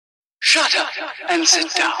Shut up and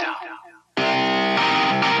sit down.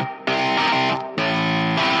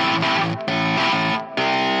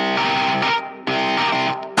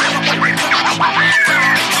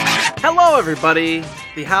 Hello, everybody.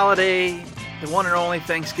 The holiday, the one and only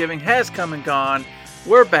Thanksgiving has come and gone.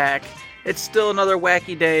 We're back. It's still another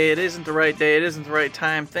wacky day. It isn't the right day. It isn't the right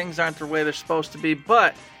time. Things aren't the way they're supposed to be,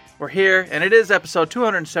 but we're here, and it is episode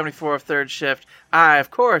 274 of Third Shift. I,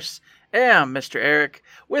 of course, am Mr. Eric.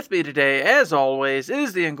 With me today, as always,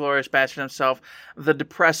 is the Inglorious Bastard himself, the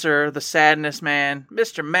depressor, the sadness man,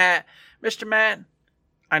 Mr. Matt. Mr. Matt,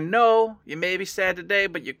 I know you may be sad today,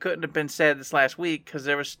 but you couldn't have been sad this last week because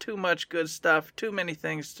there was too much good stuff, too many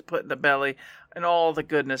things to put in the belly, and all the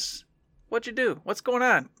goodness. What'd you do? What's going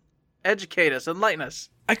on? Educate us, enlighten us.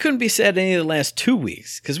 I couldn't be sad any of the last 2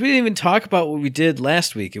 weeks because we didn't even talk about what we did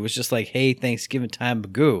last week. It was just like, hey, Thanksgiving time,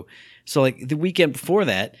 bagoo. So like the weekend before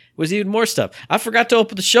that was even more stuff. I forgot to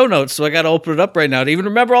open the show notes, so I got to open it up right now to even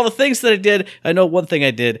remember all the things that I did. I know one thing I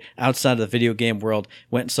did outside of the video game world.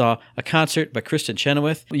 Went and saw a concert by Kristen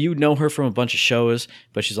Chenoweth. You know her from a bunch of shows,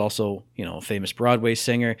 but she's also, a famous Broadway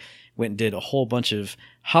singer. Went and did a whole bunch of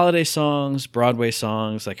holiday songs, Broadway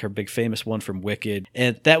songs, like her big famous one from Wicked.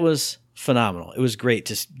 And that was phenomenal. It was great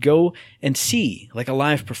to go and see like a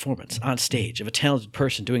live performance on stage of a talented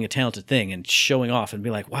person doing a talented thing and showing off and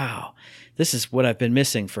be like, wow, this is what I've been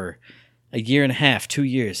missing for a year and a half, 2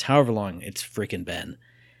 years, however long it's freaking been.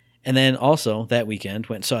 And then also that weekend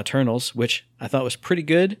went and saw Eternals, which I thought was pretty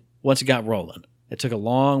good once it got rolling. It took a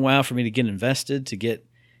long while for me to get invested, to get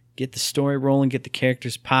the story rolling, get the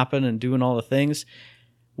characters popping and doing all the things.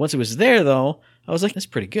 Once it was there, though, I was like, that's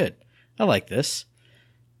pretty good. I like this.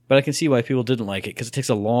 But I can see why people didn't like it, because it takes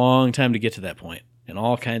a long time to get to that point, and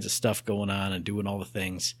all kinds of stuff going on and doing all the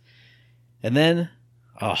things. And then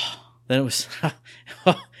it was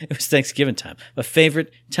it was Thanksgiving time. My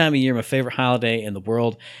favorite time of year, my favorite holiday in the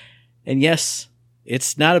world. And yes,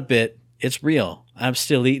 it's not a bit, it's real. I'm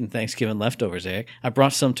still eating Thanksgiving leftovers, Eric. I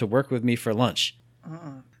brought some to work with me for lunch.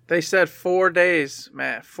 They said 4 days,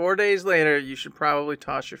 Matt. 4 days later, you should probably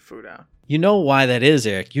toss your food out. You know why that is,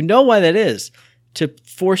 Eric. You know why that is. To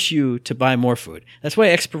force you to buy more food. That's why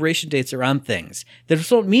expiration dates are on things. They just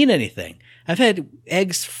don't mean anything. I've had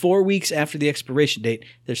eggs 4 weeks after the expiration date.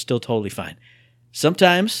 They're still totally fine.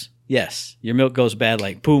 Sometimes, yes, your milk goes bad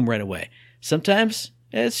like boom right away. Sometimes,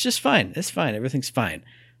 it's just fine. It's fine. Everything's fine.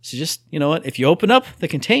 So just, you know what? If you open up the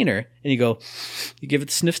container and you give it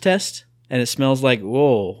the sniff test and it smells like,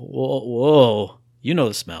 whoa, you know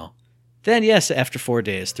the smell. Then yes, after 4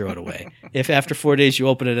 days, throw it away. If after 4 days you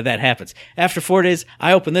open it and that happens. After 4 days,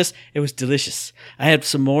 I opened this. It was delicious. I had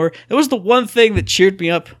some more. It was the one thing that cheered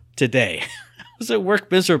me up today. I was at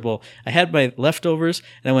work miserable. I had my leftovers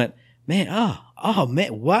and I went, man, oh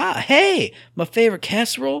man, wow. Hey, my favorite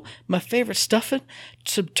casserole, my favorite stuffing,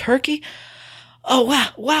 some turkey. Oh,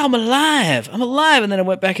 wow, I'm alive. And then I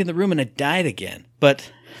went back in the room and I died again.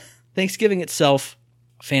 But Thanksgiving itself,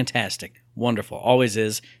 fantastic. Wonderful. Always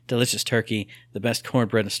is. Delicious turkey, the best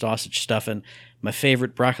cornbread and sausage stuffing, my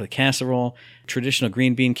favorite broccoli casserole, traditional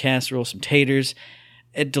green bean casserole, some taters,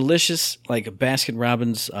 a delicious, like a Baskin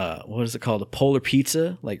Robbins, what is it called? A polar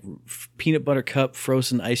pizza, like peanut butter cup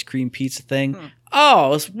frozen ice cream pizza thing. Oh,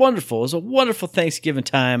 it was wonderful. It was a wonderful Thanksgiving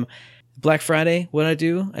time. Black Friday, what'd I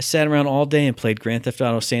do? I sat around all day and played Grand Theft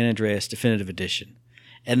Auto San Andreas Definitive Edition.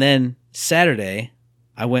 And then Saturday,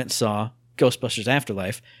 I went and saw Ghostbusters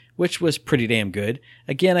Afterlife, which was pretty damn good.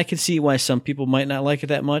 Again, I can see why some people might not like it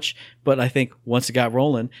that much, but I think once it got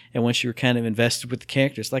rolling and once you were kind of invested with the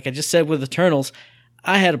characters, like I just said with Eternals,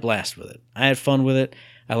 I had a blast with it. I had fun with it.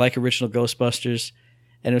 I like original Ghostbusters.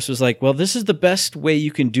 And this was like, well, this is the best way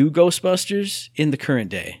you can do Ghostbusters in the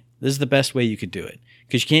current day. This is the best way you could do it.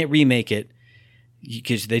 Because you can't remake it,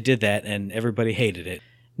 because they did that and everybody hated it.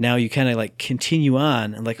 Now you kind of like continue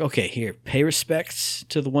on and like, okay, here, pay respects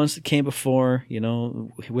to the ones that came before,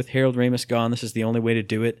 with Harold Ramis gone, this is the only way to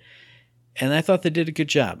do it. And I thought they did a good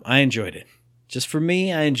job. I enjoyed it. Just for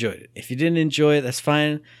me, I enjoyed it. If you didn't enjoy it, that's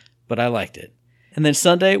fine, but I liked it. And then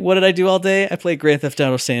Sunday, what did I do all day? I played Grand Theft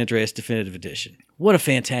Auto San Andreas Definitive Edition. What a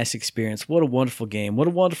fantastic experience. What a wonderful game. What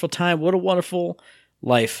a wonderful time. What a wonderful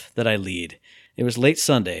life that I lead. It was late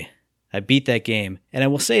Sunday. I beat that game, and I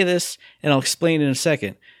will say this, and I'll explain in a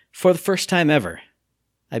second. For the first time ever,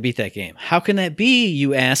 I beat that game. How can that be,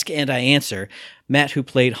 you ask, and I answer. Matt, who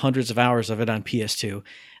played hundreds of hours of it on PS2,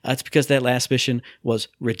 it's because that last mission was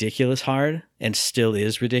ridiculous hard, and still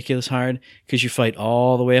is ridiculous hard, because you fight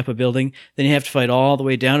all the way up a building, then you have to fight all the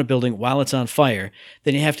way down a building while it's on fire,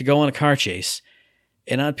 then you have to go on a car chase.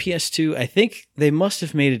 And on PS2, I think they must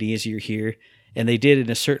have made it easier here, and they did it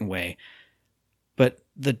in a certain way. But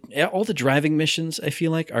all the driving missions, I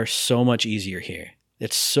feel like, are so much easier here.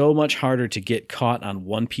 It's so much harder to get caught on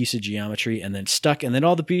one piece of geometry and then stuck, and then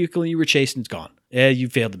all the vehicle you were chasing is gone. You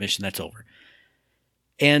failed the mission, that's over.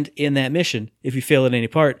 And in that mission, if you fail at any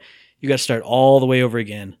part, you got to start all the way over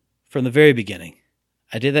again from the very beginning.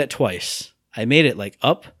 I did that twice. I made it like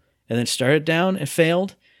up and then started down and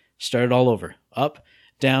failed. Started all over. Up,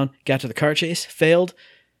 down, got to the car chase, failed.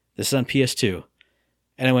 This is on PS2.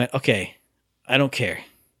 And I went, okay, I don't care.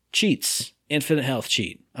 Cheats. Infinite health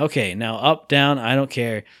cheat. Okay, now up, down, I don't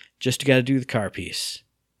care. Just got to do the car piece.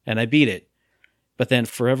 And I beat it. But then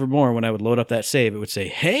forevermore, when I would load up that save, it would say,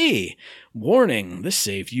 hey, warning, this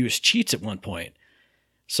save used cheats at one point.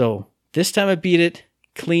 So this time I beat it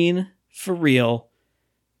clean, for real.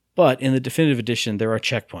 But in the definitive edition, there are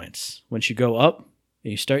checkpoints. Once you go up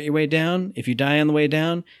and you start your way down, if you die on the way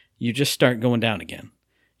down, you just start going down again.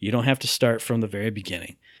 You don't have to start from the very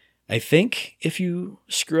beginning. I think if you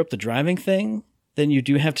screw up the driving thing, then you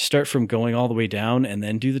do have to start from going all the way down and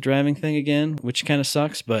then do the driving thing again, which kind of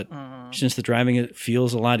sucks. But since the driving it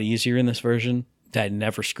feels a lot easier in this version, I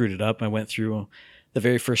never screwed it up. I went through the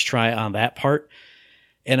very first try on that part.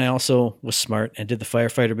 And I also was smart and did the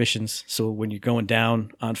firefighter missions. So when you're going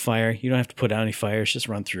down on fire, you don't have to put out any fires. Just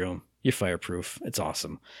run through them. You're fireproof. It's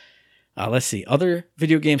awesome. Let's see. Other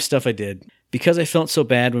video game stuff I did. Because I felt so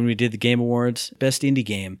bad when we did the Game Awards, Best Indie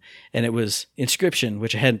Game, and it was Inscription,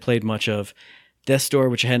 which I hadn't played much of, Death's Door,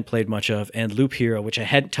 which I hadn't played much of, and Loop Hero, which I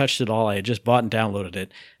hadn't touched at all. I had just bought and downloaded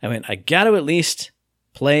it. I went, I got to at least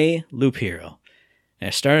play Loop Hero. And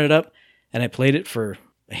I started up, and I played it for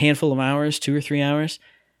a handful of hours, 2 or 3 hours.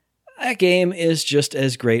 That game is just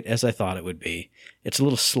as great as I thought it would be. It's a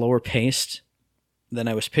little slower paced than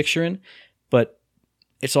I was picturing, but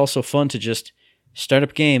it's also fun to just start up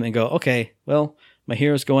a game and go, okay, well, my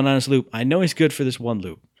hero's going on his loop. I know he's good for this one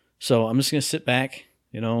loop. So I'm just going to sit back,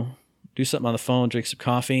 do something on the phone, drink some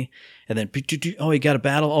coffee, and then, oh, he got a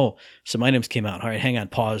battle. Oh, some items came out. All right, hang on,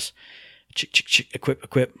 pause.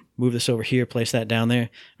 Equip, move this over here, place that down there.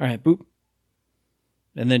 All right, boop.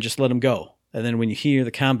 And then just let him go. And then when you hear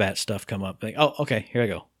the combat stuff come up, like, oh, okay, here I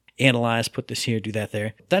go. Analyze, put this here, do that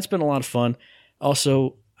there. That's been a lot of fun.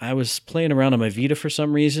 Also, I was playing around on my Vita for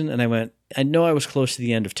some reason, and I went, I know I was close to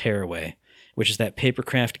the end of Tearaway, which is that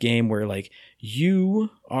papercraft game where, like, you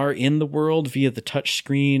are in the world via the touch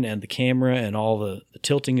screen and the camera and all the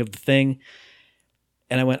tilting of the thing.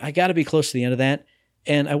 And I went, I got to be close to the end of that.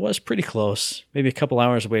 And I was pretty close, maybe a couple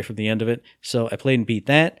hours away from the end of it. So I played and beat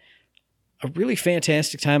that. A really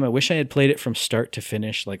fantastic time. I wish I had played it from start to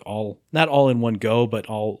finish, like not all in one go, but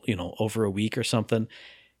all, over a week or something.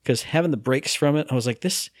 Because having the breaks from it, I was like,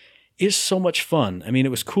 this is so much fun. I mean, it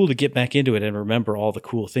was cool to get back into it and remember all the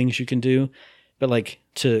cool things you can do. But like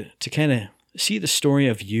to kind of see the story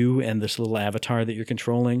of you and this little avatar that you're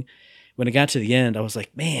controlling. When it got to the end, I was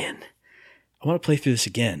like, man, I want to play through this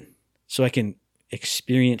again so I can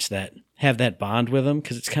experience that, have that bond with them.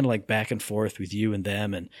 Because it's kind of like back and forth with you and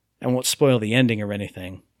them. And I won't spoil the ending or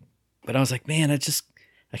anything. But I was like, man,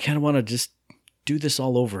 I kind of want to just do this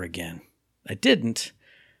all over again. I didn't.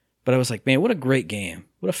 But I was like, man, what a great game.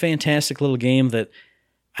 What a fantastic little game that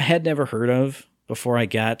I had never heard of before I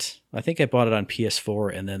think I bought it on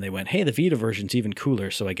PS4, and then they went, hey, the Vita version's even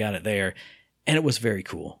cooler, so I got it there. And it was very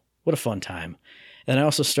cool. What a fun time. And I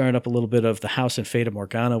also started up a little bit of The House and Fata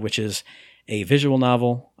Morgana, which is a visual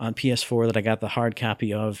novel on PS4 that I got the hard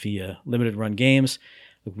copy of via Limited Run Games.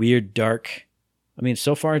 A weird, dark,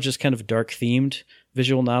 so far just kind of dark-themed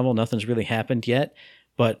visual novel. Nothing's really happened yet,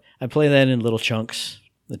 but I play that in little chunks.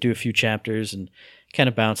 I do a few chapters and kind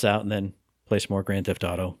of bounce out and then play some more Grand Theft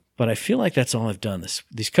Auto. But I feel like that's all I've done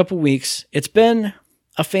these couple weeks. It's been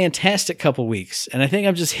a fantastic couple weeks, and I think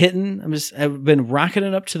I've been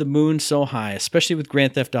rocketing up to the moon so high, especially with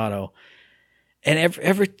Grand Theft Auto. And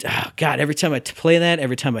every time I play that,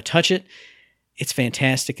 every time I touch it, it's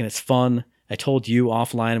fantastic and it's fun. I told you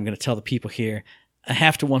offline, I'm going to tell the people here, I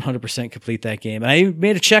have to 100% complete that game. And I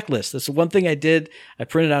made a checklist. That's the one thing I did. I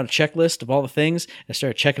printed out a checklist of all the things. I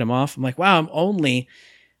started checking them off. I'm like, wow, I'm only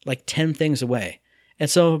like 10 things away. And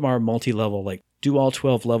some of them are multi-level, like do all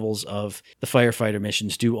 12 levels of the firefighter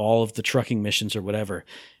missions, do all of the trucking missions or whatever.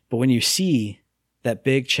 But when you see that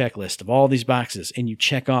big checklist of all these boxes and you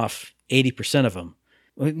check off 80% of them,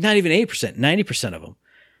 not even 8%, 90% of them,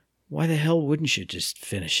 why the hell wouldn't you just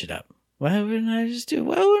finish it up? Why wouldn't I just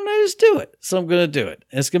do it? So I'm going to do it.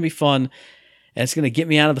 And it's going to be fun. And it's going to get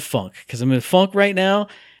me out of the funk. Because I'm in the funk right now.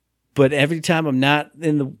 But every time I'm not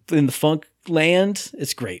in the funk land,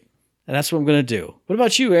 it's great. And that's what I'm going to do. What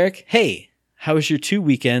about you, Eric? Hey, how was your 2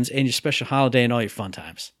 weekends and your special holiday and all your fun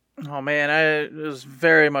times? Oh man, it was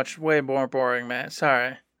very much way more boring, Matt.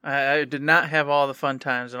 Sorry. I did not have all the fun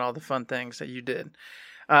times and all the fun things that you did.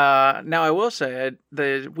 Now I will say,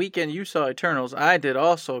 the weekend you saw Eternals, I did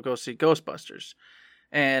also go see Ghostbusters.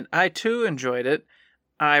 And I too enjoyed it.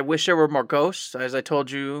 I wish there were more ghosts. As I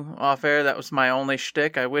told you off air, that was my only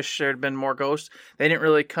shtick. I wish there had been more ghosts. They didn't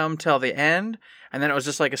really come till the end. And then it was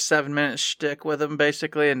just like a 7-minute shtick with them,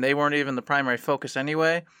 basically. And they weren't even the primary focus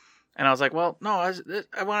anyway. And I was like, well, no,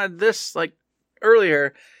 I wanted this like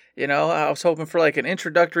earlier. You know, I was hoping for like an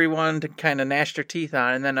introductory one to kind of gnash their teeth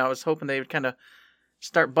on. And then I was hoping they would kind of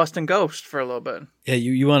start busting ghosts for a little bit. Yeah,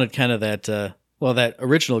 you wanted kind of that, that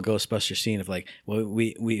original Ghostbuster scene of like, well,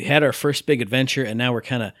 we had our first big adventure and now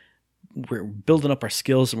we're building up our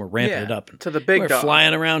skills and we're ramping it up. To the big We're dog.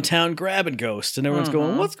 flying around town grabbing ghosts and everyone's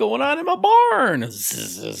going, what's going on in my barn?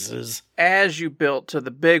 As you built to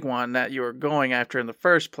the big one that you were going after in the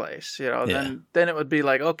first place, you know, then it would be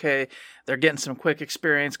like, okay, they're getting some quick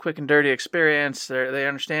and dirty experience. They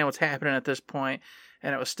understand what's happening at this point,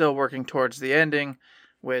 and it was still working towards the ending,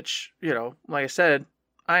 which, you know, like I said,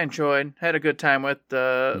 I enjoyed, had a good time with.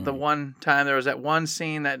 The one time there was that one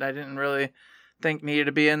scene that I didn't really think needed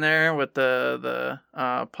to be in there with the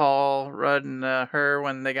Paul Rudd and her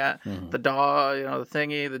when they got the dog, you know, the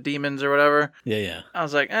thingy, the demons or whatever. Yeah. I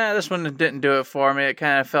was like, this one didn't do it for me. It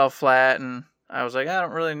kind of fell flat, and I was like, I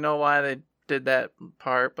don't really know why they did that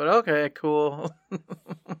part, but okay, cool.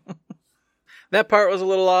 That part was a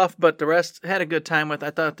little off, but the rest had a good time with. I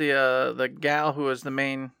thought the gal who was the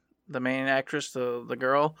main actress, the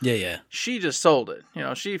girl. Yeah. She just sold it. You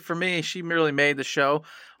know, she really made the show.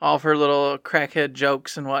 All of her little crackhead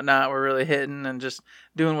jokes and whatnot were really hitting and just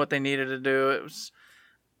doing what they needed to do. It was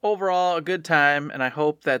overall a good time, and I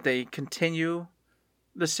hope that they continue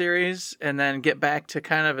the series and then get back to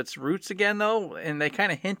kind of its roots again, though. And they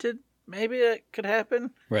kind of hinted maybe it could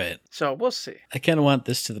happen. Right. So we'll see. I kind of want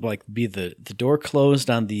this to like be the door closed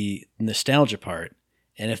on the nostalgia part.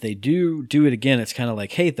 And if they do it again, it's kind of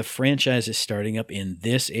like, hey, the franchise is starting up in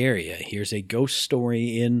this area. Here's a ghost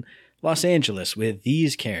story in Los Angeles with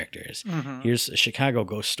these characters. Here's a Chicago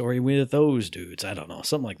ghost story with those dudes. I don't know,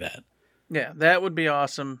 something like that. Yeah, that would be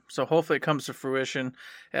awesome. So hopefully it comes to fruition.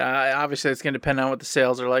 Obviously, it's going to depend on what the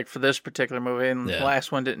sales are like for this particular movie. And the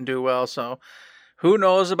last one didn't do well, so who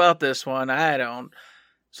knows about this one? I don't.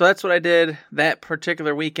 So that's what I did that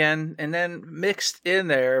particular weekend. And then mixed in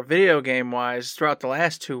there, video game-wise, throughout the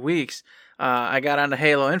last 2 weeks, I got onto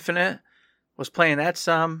Halo Infinite, was playing that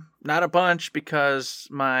some. Not a bunch, because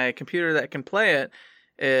my computer that can play it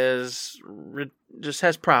just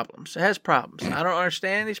has problems. It has problems. I don't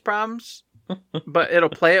understand these problems, but it'll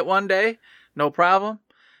play it one day, no problem.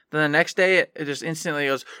 Then the next day, it just instantly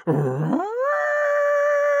goes,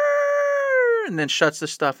 and then shuts the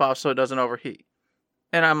stuff off so it doesn't overheat.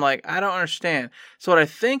 And I'm like, I don't understand. So what I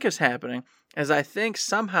think is happening is I think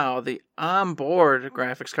somehow the onboard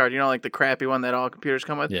graphics card, you know, like the crappy one that all computers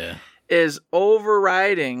come with, is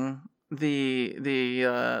overriding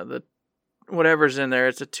the whatever's in there.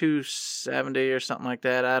 It's a 270 or something like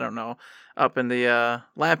that. I don't know. Up in the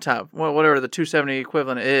laptop, well, whatever the 270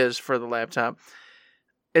 equivalent is for the laptop,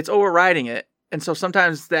 it's overriding it. And so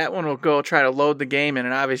sometimes that one will go try to load the game in,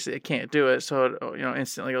 and obviously it can't do it, so it, you know,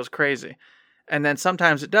 instantly goes crazy. And then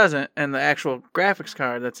sometimes it doesn't, and the actual graphics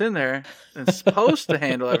card that's in there that's supposed to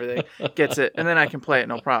handle everything gets it, and then I can play it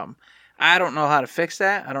no problem. I don't know how to fix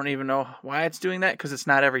that. I don't even know why it's doing that, because it's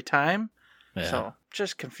not every time. Yeah. So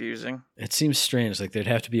just confusing. It seems strange. Like there'd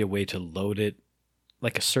have to be a way to load it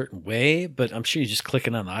like a certain way, but I'm sure you're just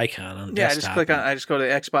clicking on the icon on the desktop. I just go to the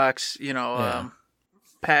Xbox,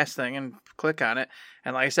 pass thing and click on it.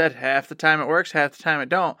 And like I said, half the time it works, half the time it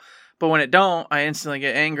don't. But when it don't, I instantly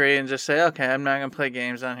get angry and just say, okay, I'm not going to play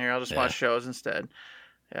games on here. I'll just watch shows instead.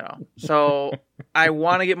 You know, so I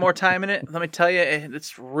want to get more time in it. Let me tell you,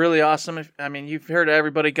 it's really awesome. You've heard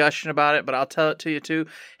everybody gushing about it, but I'll tell it to you too.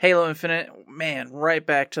 Halo Infinite, man, right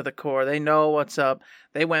back to the core. They know what's up.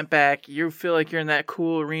 They went back. You feel like you're in that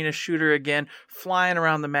cool arena shooter again, flying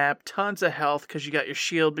around the map, tons of health because you got your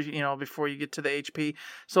shield, before you get to the HP.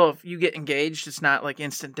 So if you get engaged, it's not like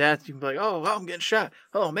instant death. You can be like, oh, I'm getting shot.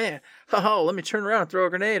 Oh, man. Oh, let me turn around and throw a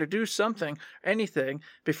grenade or do something, anything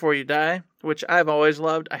before you die, which I've always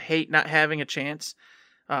loved. I hate not having a chance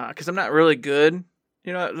because I'm not really good,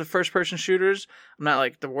 at the first-person shooters. I'm not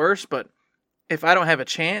like the worst, but if I don't have a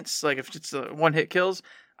chance, like if it's one-hit kills,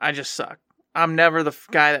 I just suck. I'm never the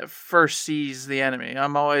guy that first sees the enemy.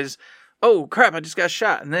 I'm always, oh, crap, I just got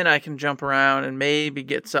shot. And then I can jump around and maybe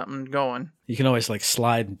get something going. You can always like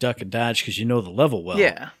slide and duck and dodge because you know the level well.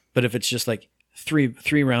 Yeah. But if it's just like,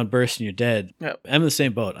 three round burst and you're dead. Yep. I'm in the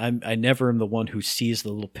same boat. I never am the one who sees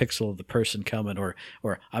the little pixel of the person coming, or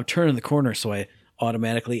I'm turning the corner so I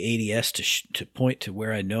automatically ADS to point to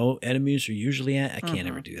where I know enemies are usually at. I can't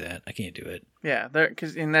ever do that. I can't do it. Yeah,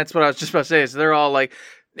 and that's what I was just about to say, is they're all like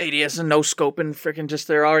ADS and no scoping, freaking just,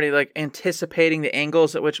 they're already like anticipating the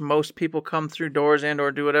angles at which most people come through doors and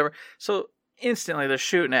or do whatever. So instantly they're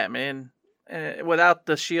shooting at me, and without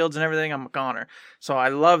the shields and everything, I'm a goner. So I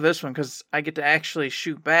love this one because I get to actually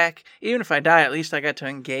shoot back. Even if I die, at least I got to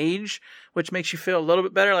engage, which makes you feel a little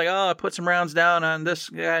bit better. Like, oh, I put some rounds down on this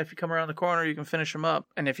guy. If you come around the corner, you can finish him up.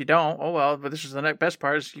 And if you don't, oh well. But this is the best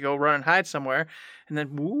part, is you go run and hide somewhere, and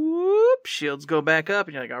then whoop, shields go back up,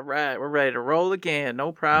 and you're like, all right, we're ready to roll again.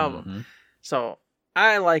 No problem. Mm-hmm. So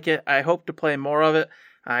I like it. I hope to play more of it.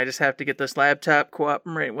 I just have to get this laptop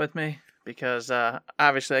cooperating with me, because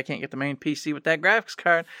obviously I can't get the main PC with that graphics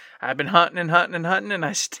card. I've been hunting, and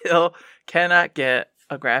I still cannot get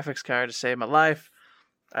a graphics card to save my life.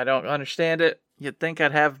 I don't understand it. You'd think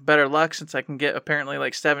I'd have better luck since I can get apparently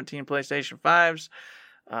like 17 PlayStation 5s.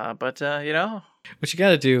 But you know. What you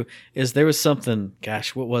got to do is, there was something,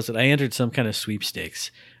 gosh, what was it? I entered some kind of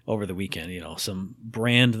sweepstakes over the weekend. You know, some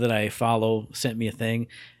brand that I follow sent me a thing.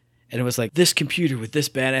 And it was like, this computer with this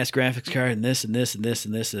badass graphics card and this and this and this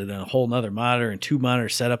and this and a whole nother monitor and 2 monitor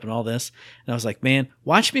setup and all this. And I was like, man,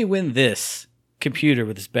 watch me win this computer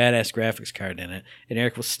with this badass graphics card in it. And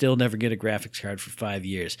Eric will still never get a graphics card for 5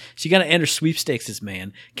 years. So you got to enter sweepstakes,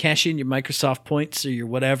 man. Cash in your Microsoft points or your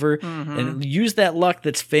whatever, and use that luck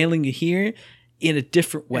that's failing you here in a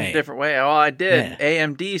different way. Oh, I did. Yeah.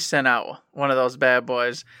 AMD sent out one of those bad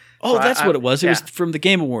boys. Oh, so that's what it was. It was from the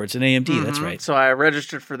Game Awards and AMD. That's right. So I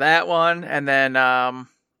registered for that one. And then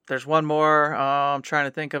there's one more. I'm trying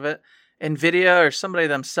to think of it. NVIDIA or somebody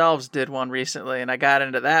themselves did one recently, and I got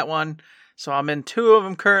into that one. So I'm in 2 of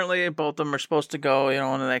them currently. Both of them are supposed to go, in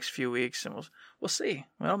the next few weeks, and we'll see.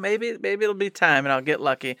 Well, maybe it'll be time, and I'll get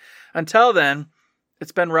lucky. Until then,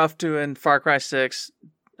 it's been rough doing Far Cry 6.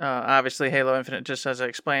 Obviously, Halo Infinite, just as I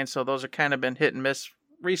explained. So those have kind of been hit and miss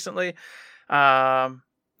recently. And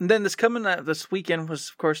then this weekend was,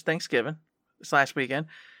 of course, Thanksgiving. This last weekend,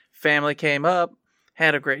 family came up,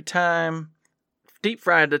 had a great time, deep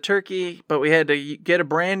fried the turkey, but we had to get a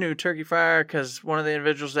brand new turkey fryer because one of the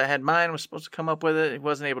individuals that had mine was supposed to come up with it. He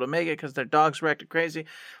wasn't able to make it because their dogs wrecked it crazy.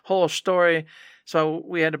 Whole story. So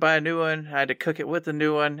we had to buy a new one. I had to cook it with the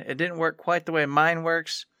new one. It didn't work quite the way mine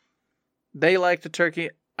works. They liked the turkey.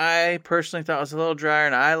 I personally thought it was a little drier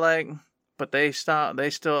than I like. But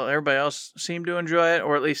everybody else seemed to enjoy it,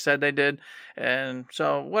 or at least said they did. And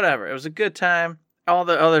so, whatever. It was a good time. All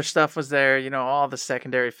the other stuff was there, all the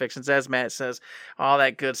secondary fixings, as Matt says, all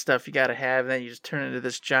that good stuff you got to have. And then you just turn into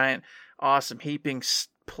this giant, awesome, heaping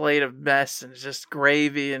plate of mess and just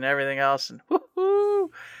gravy and everything else. And woohoo!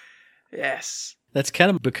 Yes. That's kind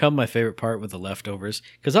of become my favorite part with the leftovers,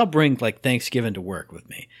 because I'll bring like Thanksgiving to work with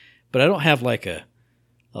me. But I don't have like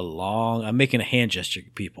I'm making a hand gesture to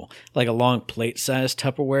people, like a long plate-sized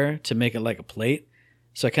Tupperware to make it like a plate.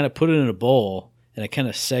 So I kind of put it in a bowl, and I kind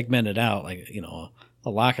of segment it out, like, a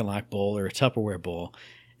lock and lock bowl or a Tupperware bowl.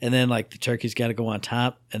 And then like the turkey's got to go on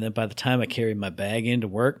top. And then by the time I carry my bag into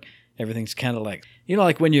work, everything's kind of like,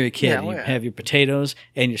 like when you're a kid, you have your potatoes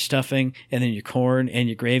and your stuffing and then your corn and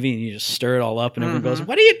your gravy, and you just stir it all up, and everyone goes,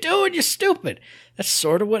 what are you doing? You're stupid. That's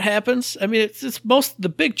sort of what happens. I mean, it's the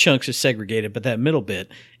big chunks are segregated, but that middle bit,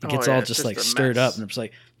 it gets all just like stirred up, and it's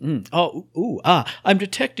like, I'm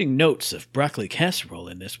detecting notes of broccoli casserole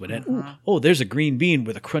in this one. And there's a green bean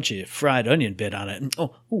with a crunchy fried onion bit on it. And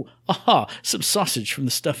some sausage from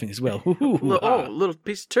the stuffing as well. A little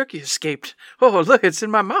piece of turkey escaped. Oh, look, it's in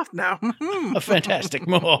my mouth now. Fantastic.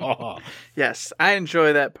 Yes, I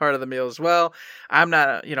enjoy that part of the meal as well. I'm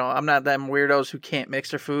not them weirdos who can't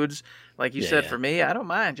mix their foods. Like you said, for me, I don't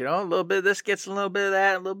mind. A little bit of this gets a little bit of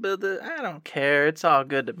that, a little bit of that. I don't care. It's all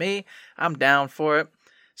good to me. I'm down for it.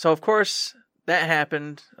 So, of course, that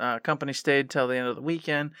happened. Company stayed till the end of the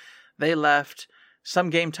weekend. They left.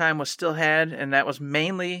 Some game time was still had, and that was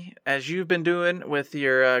mainly, as you've been doing with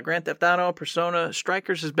your Grand Theft Auto, Persona,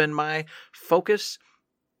 Strikers has been my focus.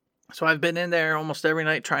 So I've been in there almost every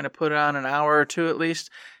night trying to put it on an hour or two at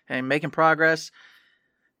least and making progress.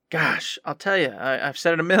 Gosh, I'll tell you, I've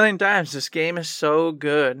said it a million times, this game is so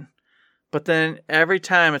good. But then every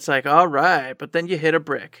time it's like, all right, but then you hit a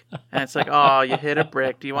brick. And it's like, oh, you hit a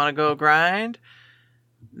brick. Do you want to go grind?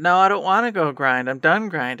 No, I don't want to go grind. I'm done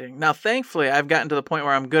grinding. Now, thankfully, I've gotten to the point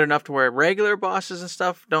where I'm good enough to where regular bosses and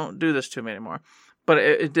stuff don't do this to me anymore. But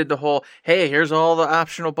it did the whole, hey, here's all the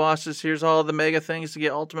optional bosses. Here's all the mega things to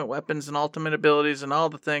get ultimate weapons and ultimate abilities and all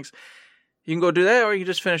the things. You can go do that, or you can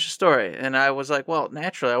just finish the story. And I was like, well,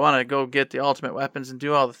 naturally, I want to go get the ultimate weapons and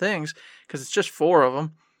do all the things, because it's just 4 of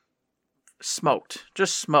them. Smoked.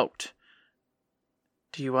 Just smoked.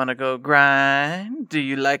 Do you want to go grind? Do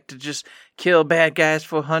you like to just kill bad guys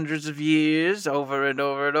for hundreds of years over and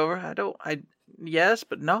over and over? Yes,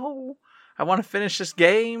 but no. I want to finish this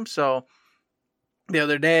game. So the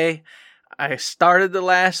other day, I started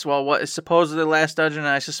what is supposedly the last dungeon, and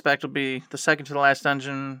I suspect will be the second to the last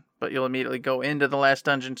dungeon, but you'll immediately go into the last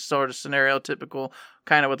dungeon, sort of scenario typical,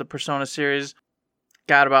 kind of with the Persona series.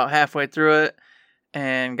 Got about halfway through it,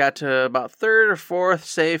 and got to about 3rd or 4th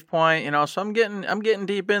save point, so I'm getting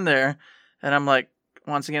deep in there, and I'm like,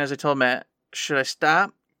 once again, as I told Matt, should I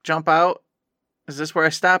stop, jump out? Is this where I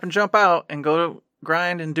stop and jump out and go to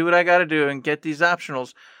grind and do what I gotta do and get these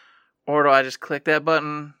optionals? Or do I just click that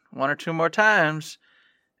button 1 or 2 more times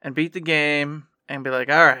and beat the game and be like,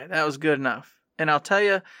 all right, that was good enough? And I'll tell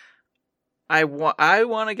you, I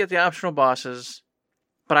want to get the optional bosses,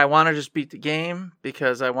 but I want to just beat the game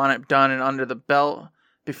because I want it done and under the belt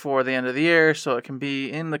before the end of the year so it can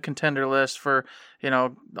be in the contender list for,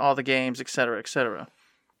 all the games, etc., etc.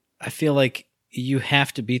 I feel like you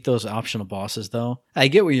have to beat those optional bosses, though. I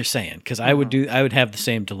get what you're saying, because I would have the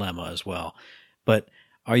same dilemma as well. But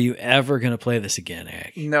are you ever going to play this again,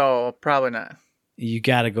 Eric? No, probably not. You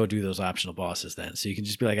got to go do those optional bosses then. So you can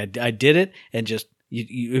just be like, I did it, and just,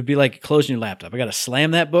 it would be like closing your laptop. I got to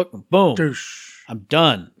slam that book, and boom, I'm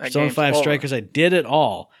done. Persona 5 Strikers, I did it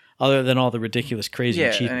all, other than all the ridiculous, crazy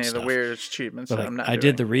achievement any stuff. of the weird achievements But that I'm not I doing.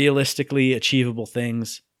 did the realistically achievable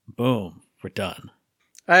things, boom, we're done.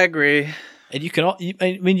 I agree. And you could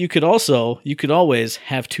always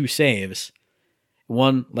have 2 saves.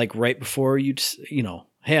 One, like right before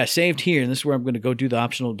hey, I saved here, and this is where I'm going to go do the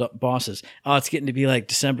optional bosses. Oh, it's getting to be like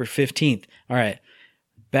December 15th. All right,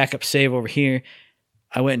 backup save over here.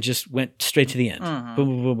 I went straight to the end. Mm-hmm. Boom,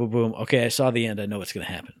 boom, boom, boom, boom. Okay, I saw the end. I know what's going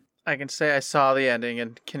to happen. I can say I saw the ending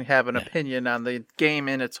and can have an opinion on the game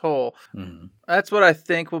in its whole. Mm-hmm. That's what I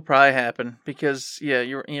think will probably happen because,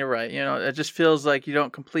 you're right. It just feels like you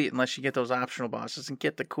don't complete unless you get those optional bosses and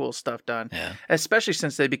get the cool stuff done. Yeah. Especially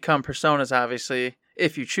since they become personas, obviously,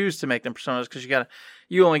 if you choose to make them personas, because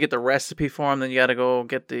you only get the recipe for them, then you got to go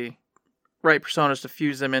get the right personas to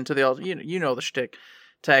fuse them into the the shtick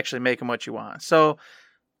to actually make them what you want. So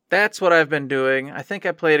that's what I've been doing. I think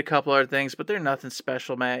I played a couple other things, but they're nothing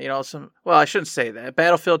special, Matt. I shouldn't say that.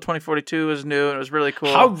 Battlefield 2042 is new, and it was really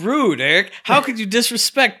cool. How rude, Eric. How could you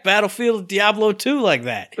disrespect Battlefield and Diablo 2 like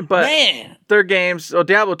that? But man, their games,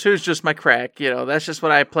 Diablo 2 is just my crack. That's just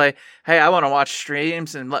what I play. Hey, I want to watch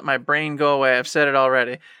streams and let my brain go away. I've said it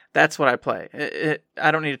already. That's what I play.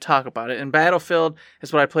 I don't need to talk about it. And Battlefield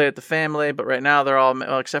is what I play with the family, but right now they're all,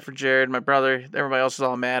 except for Jared, my brother, everybody else is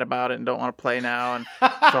all mad about it and don't want to play now. And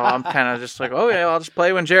so I'm kind of just like, I'll just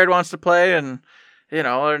play when Jared wants to play. And,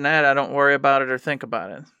 other than that, I don't worry about it or think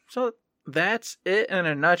about it. So that's it in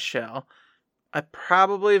a nutshell. I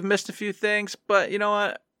probably have missed a few things, but you know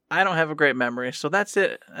what? I don't have a great memory. So that's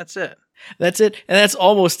it. That's it. That's it. And that's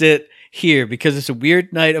almost it here because it's a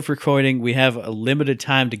weird night of recording. We have a limited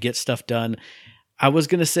time to get stuff done. I was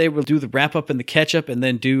going to say we'll do the wrap up and the catch up and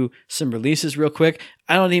then do some releases real quick.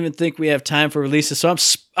 I don't even think we have time for releases. So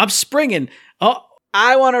I'm springing. Oh,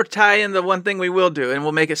 I want to tie in the one thing we will do, and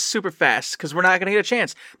we'll make it super fast because we're not going to get a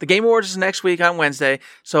chance. The Game Awards is next week on Wednesday.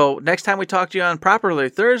 So next time we talk to you on Properly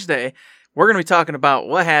Thursday, we're going to be talking about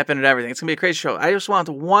what happened and everything. It's going to be a crazy show. I just want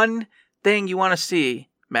the one thing you want to see,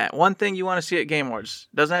 Matt. One thing you want to see at Game Awards.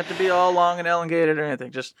 Doesn't have to be all long and elongated or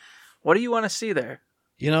anything. Just what do you want to see there?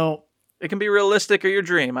 It can be realistic or your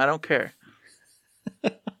dream. I don't care.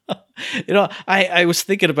 I was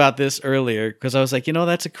thinking about this earlier because I was like,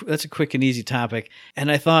 that's a quick and easy topic. And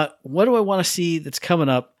I thought, what do I want to see that's coming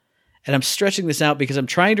up? And I'm stretching this out because I'm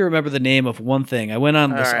trying to remember the name of one thing. I went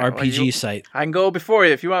on this RPG site. I can go before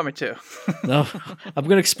you if you want me to. No, I'm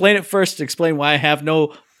going to explain it first to explain why I have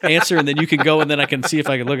no answer, and then you can go, and then I can see if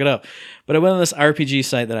I can look it up. But I went on this RPG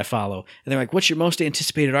site that I follow, and they're like, what's your most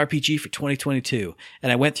anticipated RPG for 2022?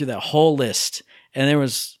 And I went through that whole list, and there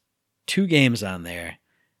was 2 games on there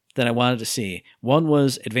that I wanted to see. One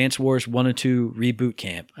was Advance Wars 1 and 2 Reboot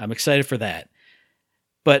Camp. I'm excited for that.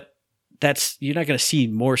 But you're not going to see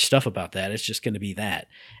more stuff about that. It's just going to be that.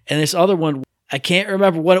 And this other one, I can't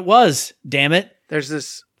remember what it was. Damn it. There's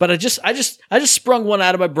this, but I just sprung one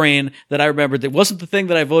out of my brain that I remembered. That wasn't the thing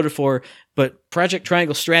that I voted for, but Project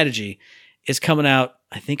Triangle Strategy is coming out,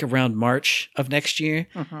 I think, around March of next year.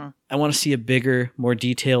 Mm-hmm. I want to see a bigger, more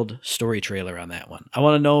detailed story trailer on that one. I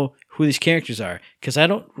want to know who these characters are because I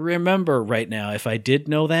don't remember right now. If I did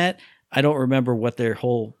know that, I don't remember what their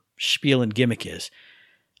whole spiel and gimmick is.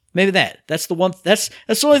 Maybe that's the one. That's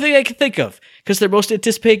the only thing I can think of because they're most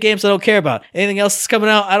anticipated games I don't care about. Anything else that's coming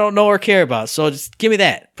out, I don't know or care about. So just give me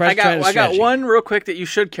that. I got one real quick that you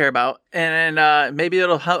should care about, and maybe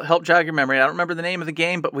it'll help jog your memory. I don't remember the name of the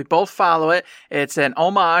game, but we both follow it. It's an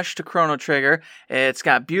homage to Chrono Trigger. It's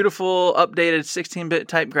got beautiful, updated 16-bit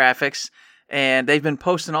type graphics. And they've been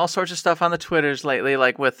posting all sorts of stuff on the Twitters lately,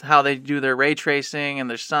 like with how they do their ray tracing and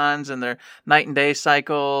their suns and their night and day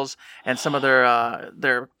cycles and some of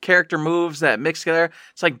their character moves that mix together.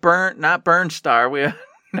 It's like not Burnstar.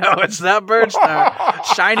 No, it's not Burnstar.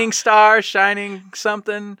 Shining Star, Shining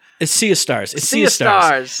something. It's Sea of Stars. It's Sea of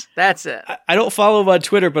Stars. That's it. I don't follow them on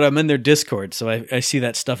Twitter, but I'm in their Discord, so I see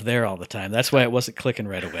that stuff there all the time. That's why it wasn't clicking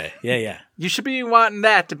right away. Yeah. You should be wanting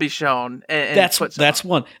that to be shown. And that's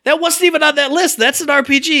one. That wasn't even on that list. That's an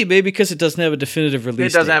RPG, maybe because it doesn't have a definitive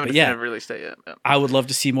release date. It doesn't have a definitive release date yet. Yeah. I would love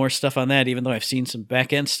to see more stuff on that, even though I've seen some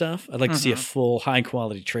back-end stuff. I'd like to see a full,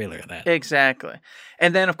 high-quality trailer of that. Exactly.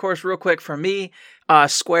 And then, of course, real quick for me,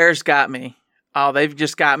 Square's got me. Oh, they've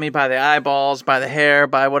just got me by the eyeballs, by the hair,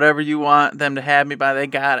 by whatever you want them to have me by. They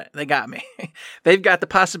got it. They got me. They've got the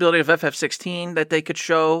possibility of FF16 that they could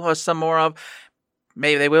show us some more of.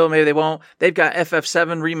 Maybe they will, maybe they won't. They've got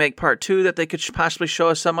FF7 Remake Part 2 that they could possibly show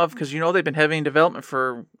us some of, because they've been heavy in development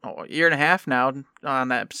for a year and a half now on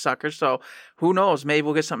that sucker. So who knows? Maybe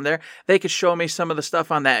we'll get something there. They could show me some of the stuff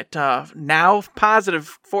on that now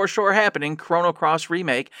positive, for sure happening, Chrono Cross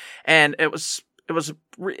Remake. And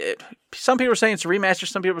some people are saying it's a remaster,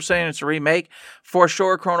 some people are saying it's a remake. For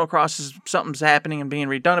sure, Chrono Cross something's happening and being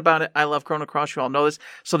redone about it. I love Chrono Cross, you all know this.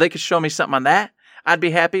 So they could show me something on that. I'd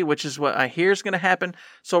be happy, which is what I hear is going to happen.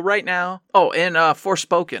 So right now, and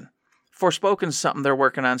Forspoken. Forspoken's something they're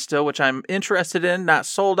working on still, which I'm interested in, not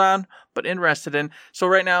sold on, but interested in. So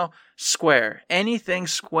right now, Square. Anything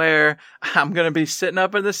Square, I'm going to be sitting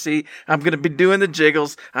up in the seat. I'm going to be doing the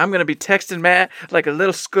jiggles. I'm going to be texting Matt like a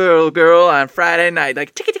little squirrel girl on Friday night.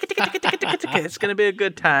 Like, ticka, ticka, ticka, ticka, ticka, ticka. It's going to be a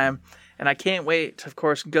good time. And I can't wait to, of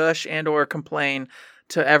course, gush and or complain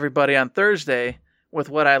to everybody on Thursday with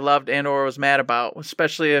what I loved and or was mad about,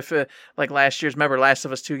 especially if, like last year's, remember Last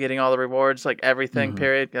of Us 2 getting all the rewards, like everything,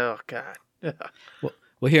 period. Oh, God.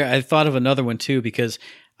 Well, here, I thought of another one, too, because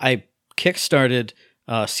I kickstarted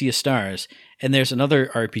Sea of Stars, and there's another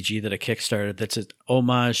RPG that I kickstarted that's an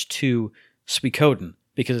homage to Suikoden,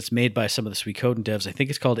 because it's made by some of the Suikoden devs. I think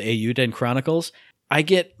it's called Eiyuden Chronicles. I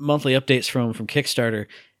get monthly updates from Kickstarter.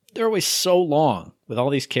 They're always so long with all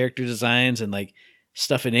these character designs and like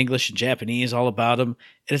stuff in English and Japanese all about them.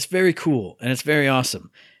 And it's very cool and it's very awesome.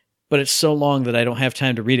 But it's so long that I don't have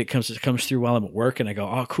time to read it. It comes through while I'm at work and I go,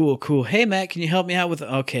 oh, cool. Hey, Matt, can you help me out with it?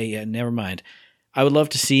 Okay, yeah, never mind. I would love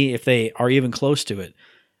to see if they are even close to it.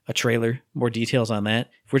 A trailer, more details on that.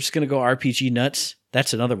 If we're just going to go RPG nuts,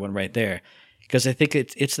 that's another one right there. Because I think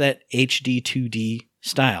it's that HD 2D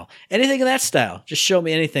style. Anything of that style. Just show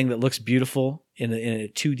me anything that looks beautiful in a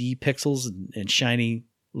 2D pixels and shiny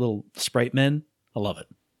little sprite men. I love it.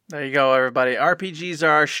 There you go, everybody. RPGs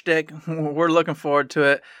are our shtick. We're looking forward to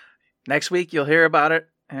it. Next week, you'll hear about it,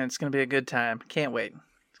 and it's going to be a good time. Can't wait.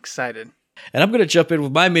 Excited. And I'm going to jump in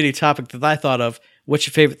with my mini topic that I thought of. What's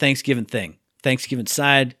your favorite Thanksgiving thing? Thanksgiving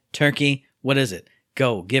side, turkey, what is it?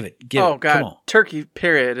 Go, give it. Oh, God. Come on. Turkey,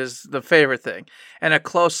 period, is the favorite thing. And a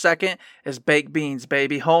close second is baked beans,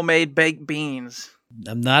 baby. Homemade baked beans.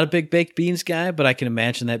 I'm not a big baked beans guy, but I can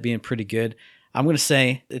imagine that being pretty good. I'm going to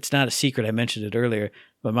say it's not a secret. I mentioned it earlier.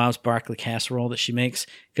 My mom's broccoli casserole that she makes,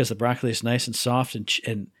 because the broccoli is nice and soft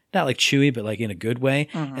and not like chewy, but like in a good way.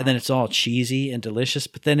 Mm-hmm. And then it's all cheesy and delicious.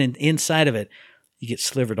 But then inside of it, you get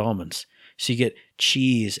slivered almonds. So you get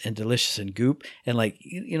cheese and delicious and goop and like,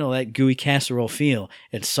 that gooey casserole feel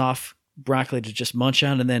and soft broccoli to just munch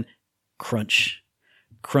on and then crunch.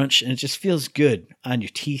 And it just feels good on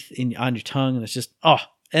your teeth, on your tongue. And it's just,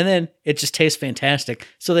 and then it just tastes fantastic.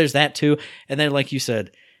 So there's that too. And then, like you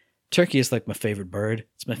said, turkey is like my favorite bird.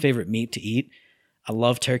 It's my favorite meat to eat. I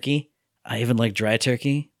love turkey. I even like dry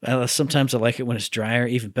turkey. Sometimes I like it when it's drier,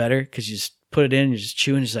 even better, because you just put it in, you're just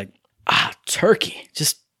chewing, it's like, turkey.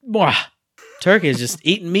 Just, turkey is just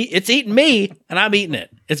eating me. It's eating me, and I'm eating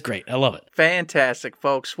it. It's great. I love it. Fantastic,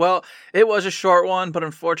 folks. Well, it was a short one, but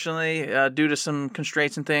unfortunately, due to some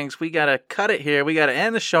constraints and things, we got to cut it here. We got to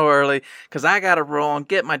end the show early because I got to roll and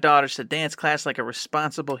get my daughters to dance class like a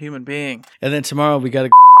responsible human being. And then tomorrow we got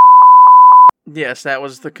to. Yes, that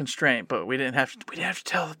was the constraint, but we didn't have to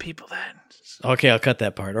tell the people that. Okay, I'll cut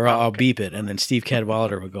that part, or I'll beep it, and then Steve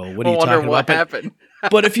Cadwallader will go, "What are you talking about?" What happened?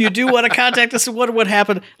 But if you do want to contact us and wonder what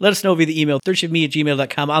happened, let us know via the email,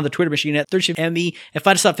 thirdshiftme@gmail.com, on the Twitter machine at thirdshiftme, and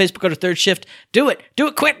find us on Facebook under Third Shift. Do it. Do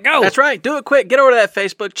it quick. Go. That's right. Do it quick. Get over to that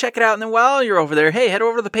Facebook. Check it out. And then while you're over there, hey, head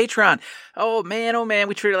over to the Patreon. Oh, man.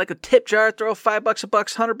 We treat it like a tip jar. Throw $5 a buck,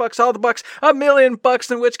 $100, all the bucks, $1 million,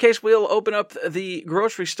 in which case we'll open up the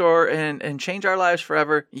grocery store and change our lives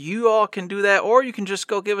forever. You all can do that, or you can just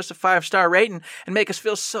go give us a 5-star rating and make us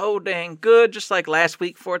feel so dang good, just like last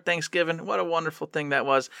week for Thanksgiving. What a wonderful thing that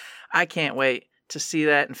was. I can't wait to see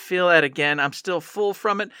that and feel that again. I'm still full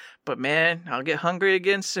from it, but man, I'll get hungry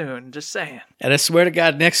again soon. Just saying. And I swear to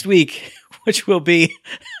God, next week, which will be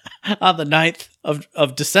on the 9th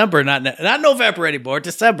of December, not November anymore,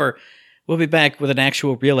 December, we'll be back with an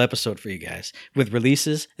actual real episode for you guys with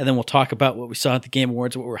releases, and then we'll talk about what we saw at the Game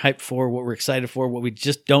Awards, what we're hyped for, what we're excited for, what we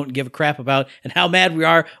just don't give a crap about, and how mad we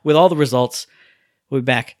are with all the results. We'll be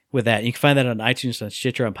back with that. You can find that on iTunes, on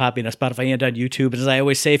Stitcher, on Podbean, on Spotify, and on YouTube. And as I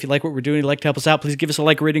always say, if you like what we're doing, you'd like to help us out, please give us a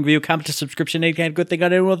like, rating, review, comment, a subscription, any kind of good thing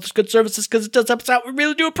on any one of those good services, because it does help us out. We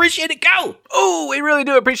really do appreciate it. Go! Oh, we really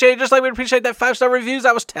do appreciate it, just like we appreciate that 5-star reviews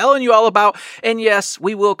I was telling you all about. And yes,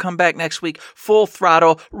 we will come back next week, full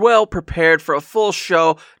throttle, well prepared for a full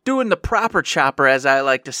show, doing the proper chopper, as I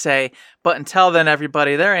like to say. But until then,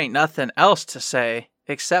 everybody, there ain't nothing else to say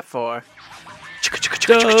except for...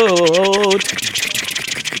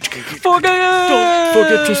 Don't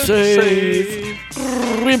forget to save.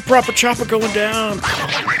 Improper chopper going down.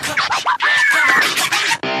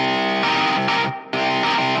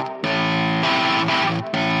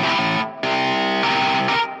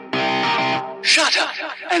 Shut up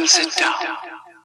and sit down.